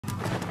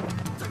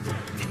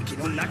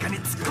What's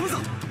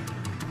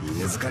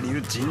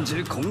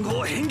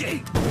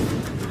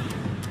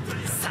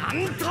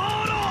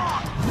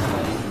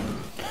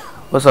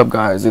up,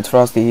 guys? It's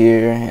Frosty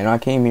here, and I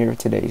came here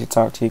today to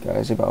talk to you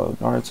guys about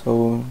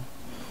Naruto.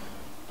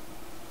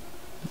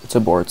 It's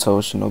a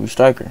Boruto Shinobi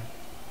Striker,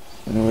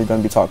 and we're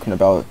going to be talking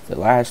about the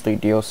last 3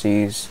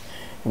 DLCs.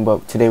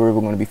 But today we're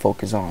going to be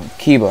focused on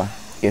Kiba.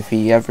 If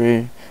he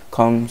ever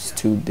comes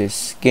to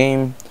this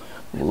game,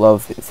 we'd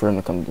love for him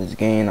to come to this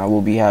game. I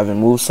will be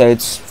having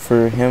movesets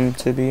for him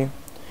to be.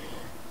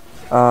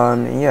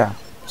 Yeah.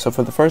 So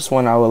for the first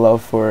one, I would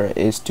love for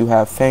is to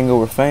have Fang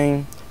over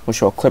Fang,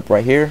 which I'll clip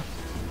right here.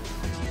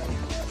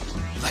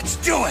 Let's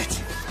do it!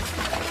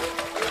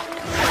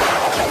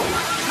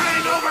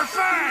 Fang over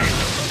Fang!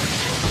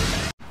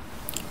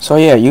 So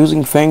yeah,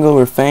 using Fang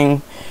over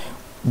Fang,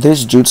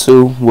 this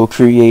jutsu will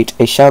create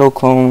a shadow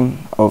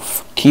clone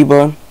of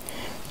Kiba,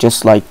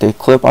 just like the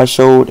clip I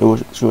showed. It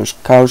was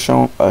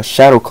a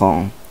shadow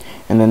clone,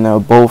 and then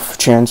they'll both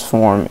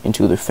transform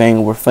into the Fang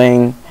over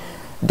Fang,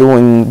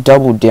 doing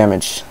double the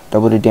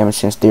damage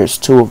since there's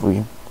 2 of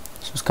you.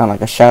 So it's kind of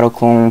like a shadow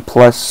clone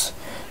plus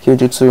heal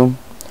jutsu.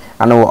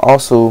 I know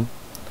also,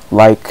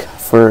 like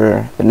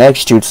for the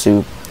next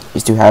jutsu,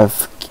 is to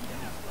have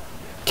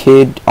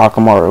Kid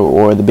Akamaru,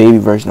 or the baby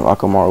version of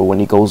Akamaru, when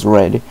he goes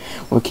red.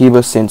 When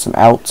Kiba sends him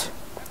out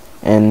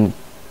and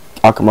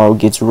Akamaru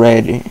gets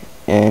red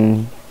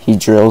and he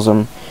drills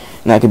him,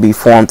 and that could be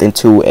formed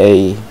into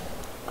a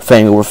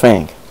Fang over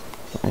Fang.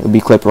 It'll be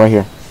clipped right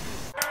here.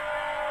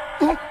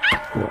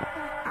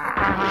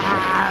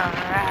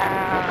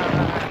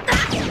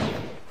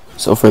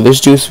 So for this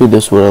jutsu,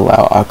 this will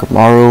allow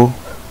Akamaru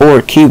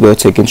or Kiba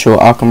to control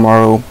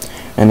Akamaru,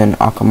 and then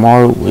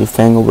Akamaru with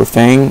Fang over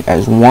Fang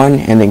as one,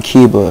 and then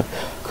Kiba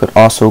could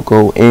also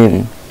go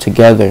in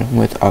together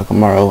with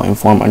Akamaru and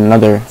form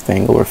another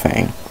Fang over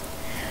Fang.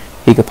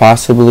 He could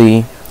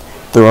possibly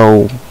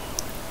throw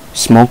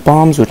smoke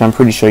bombs, which I'm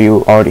pretty sure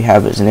you already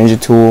have as a ninja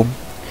tool,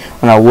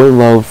 and I would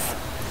love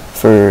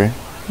for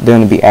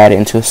them to be added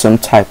into some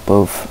type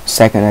of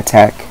second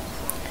attack.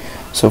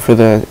 So for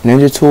the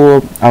ninja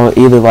tool, I would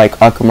either like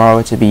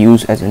Akamaru to be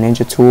used as a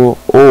ninja tool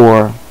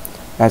or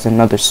as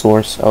another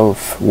source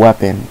of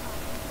weapon.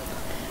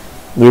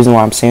 The reason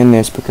why I'm saying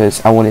this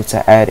because I wanted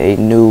to add a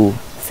new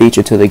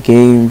feature to the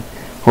game.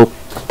 Hope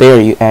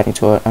they're adding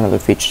to another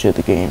feature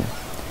to the game.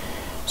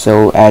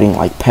 So adding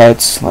like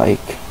pets, like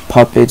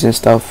puppets and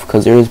stuff,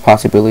 because there is a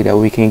possibility that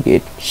we can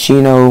get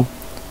Shino,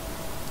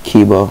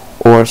 Kiba,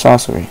 or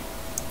Sasori.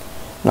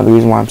 Another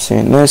reason why I'm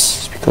saying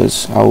this is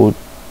because I would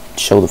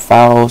show the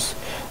files.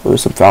 There were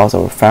some files that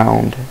were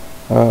found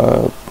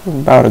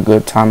about a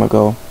good time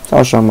ago, so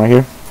I'll show them right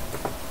here.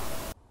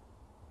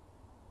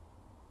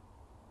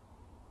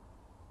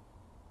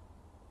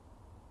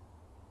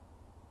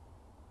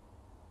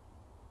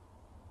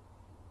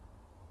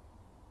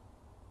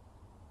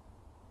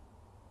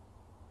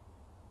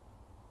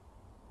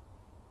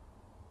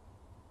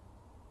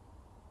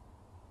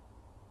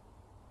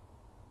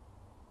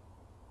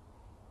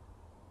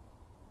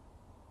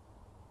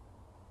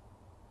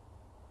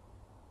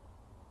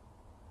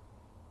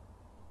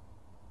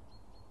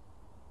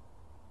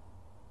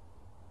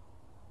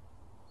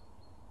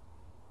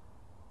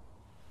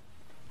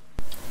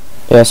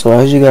 Yeah, so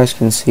as you guys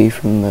can see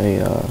from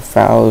the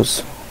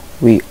files,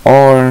 we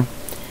are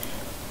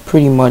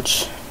pretty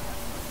much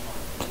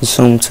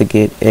consumed to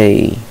get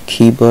a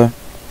Kiba.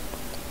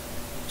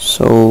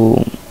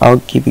 So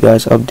I'll keep you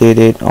guys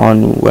updated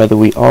on whether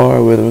we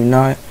are, whether we're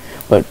not.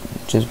 But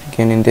just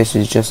beginning, this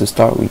is just a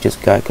start. We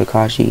just got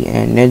Kakashi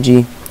and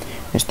Neji.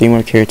 There's 3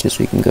 more characters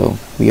we can go.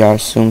 We are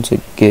assumed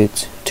to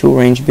get 2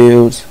 range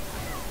builds.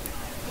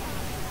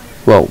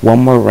 Well, 1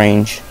 more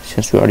range,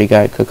 since we already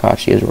got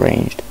Kakashi as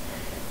ranged.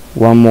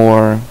 1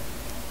 more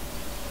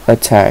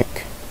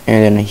attack,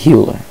 and then a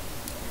healer.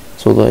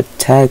 So the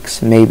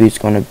attacks, maybe it's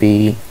going to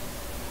be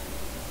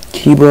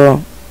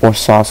Kiba or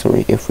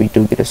Sasori, if we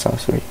do get a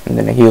Sasori. And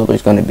then the healer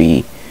is going to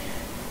be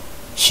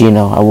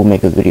Shino. I will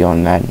make a video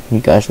on that.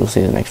 You guys will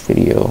see the next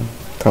video,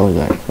 probably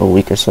like a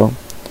week or so,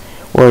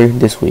 or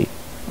this week.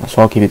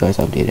 So I'll keep you guys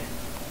updated.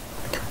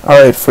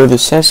 Alright, for the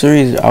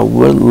accessories, I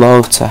would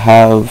love to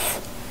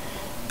have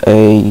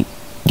a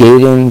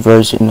Gaiden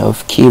version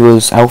of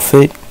Kiba's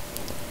outfit,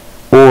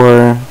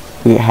 or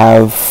we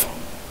have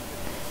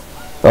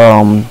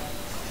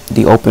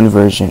the open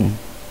version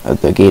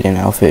of the Gaiden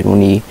outfit when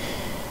he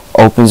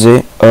opens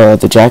it,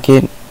 the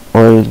jacket,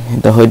 or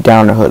the hood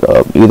down or hood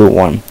up, either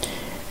one.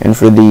 And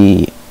for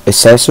the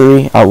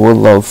accessory, I would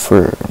love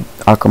for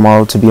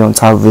Akamaru to be on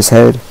top of his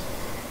head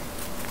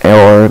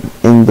or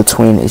in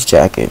between his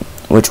jacket,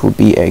 which would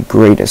be a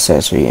great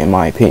accessory in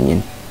my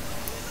opinion.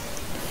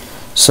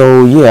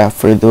 So yeah,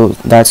 for those,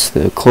 that's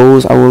the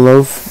clothes I would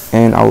love,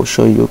 and I will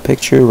show you a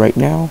picture right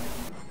now.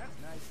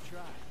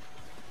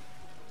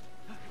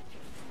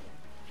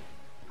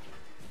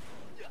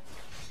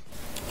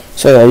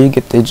 So yeah, you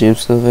get the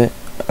gist of it.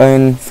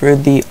 And for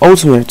the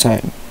ultimate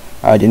attack,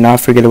 I did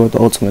not forget about the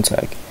ultimate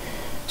attack.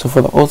 So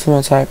for the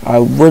ultimate attack, I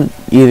would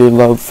either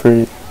love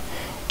for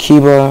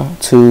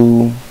Kiba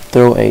to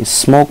throw a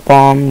smoke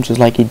bomb just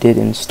like he did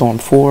in Storm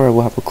 4.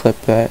 We'll have a clip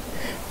of that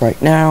right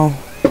now.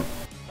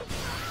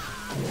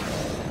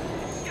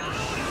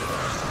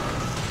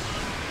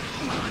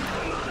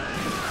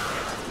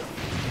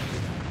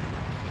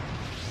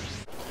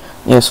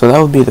 Yeah, so that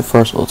would be the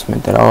first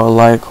ultimate that I would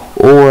like,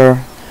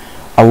 or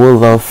I would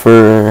love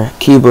for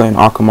Kiba and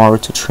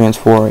Akamaru to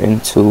transform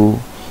into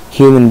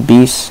human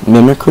beast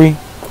mimicry.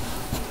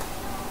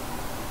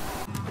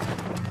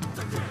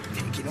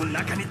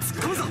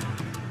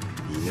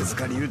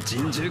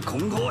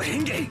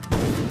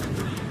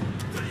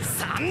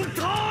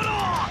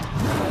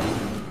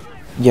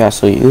 Yeah,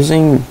 so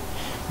using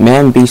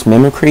man beast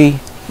mimicry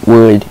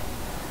would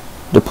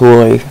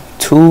deploy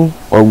 2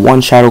 or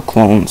 1 shadow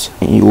clones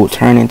and you will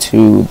turn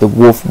into the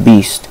wolf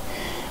beast.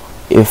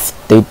 If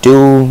they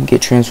do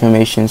get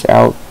transformations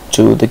out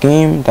to the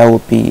game, that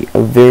would be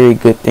a very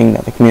good thing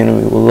that the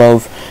community will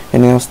love,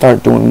 and they'll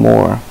start doing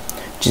more,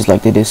 just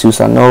like they did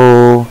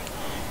Susanoo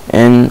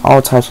and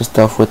all types of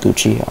stuff with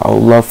Uchiha. I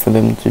would love for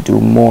them to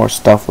do more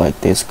stuff like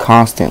this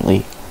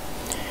constantly.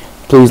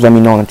 Please let me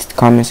know in the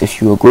comments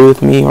if you agree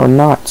with me or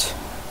not.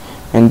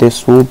 And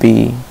this will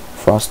be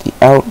Frosty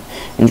out.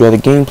 Enjoy the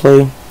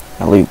gameplay.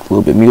 I'll leave a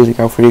little bit of music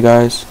out for you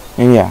guys.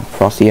 And yeah,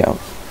 Frosty out.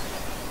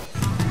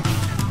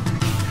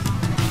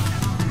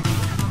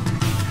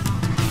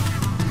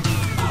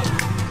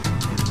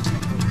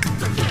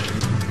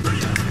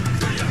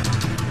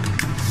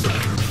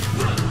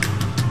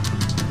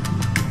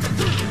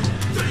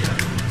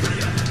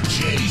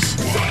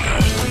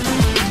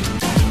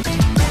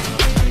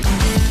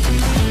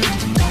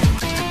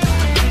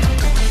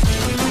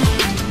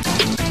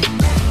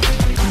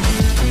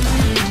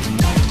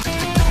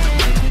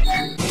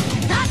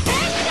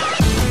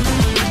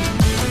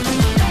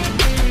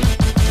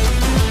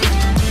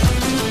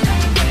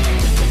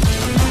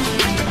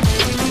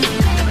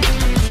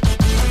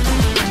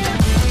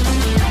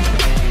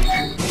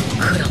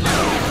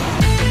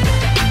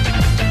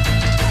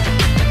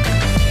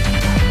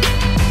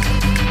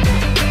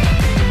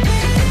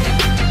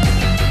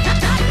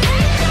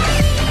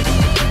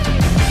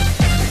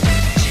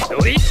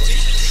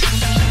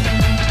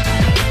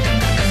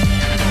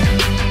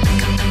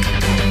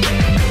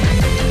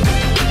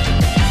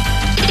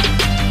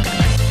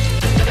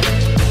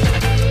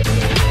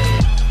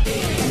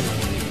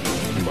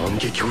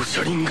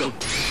 Sharingan!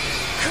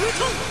 空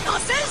遁螺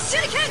旋手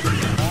裏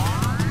剣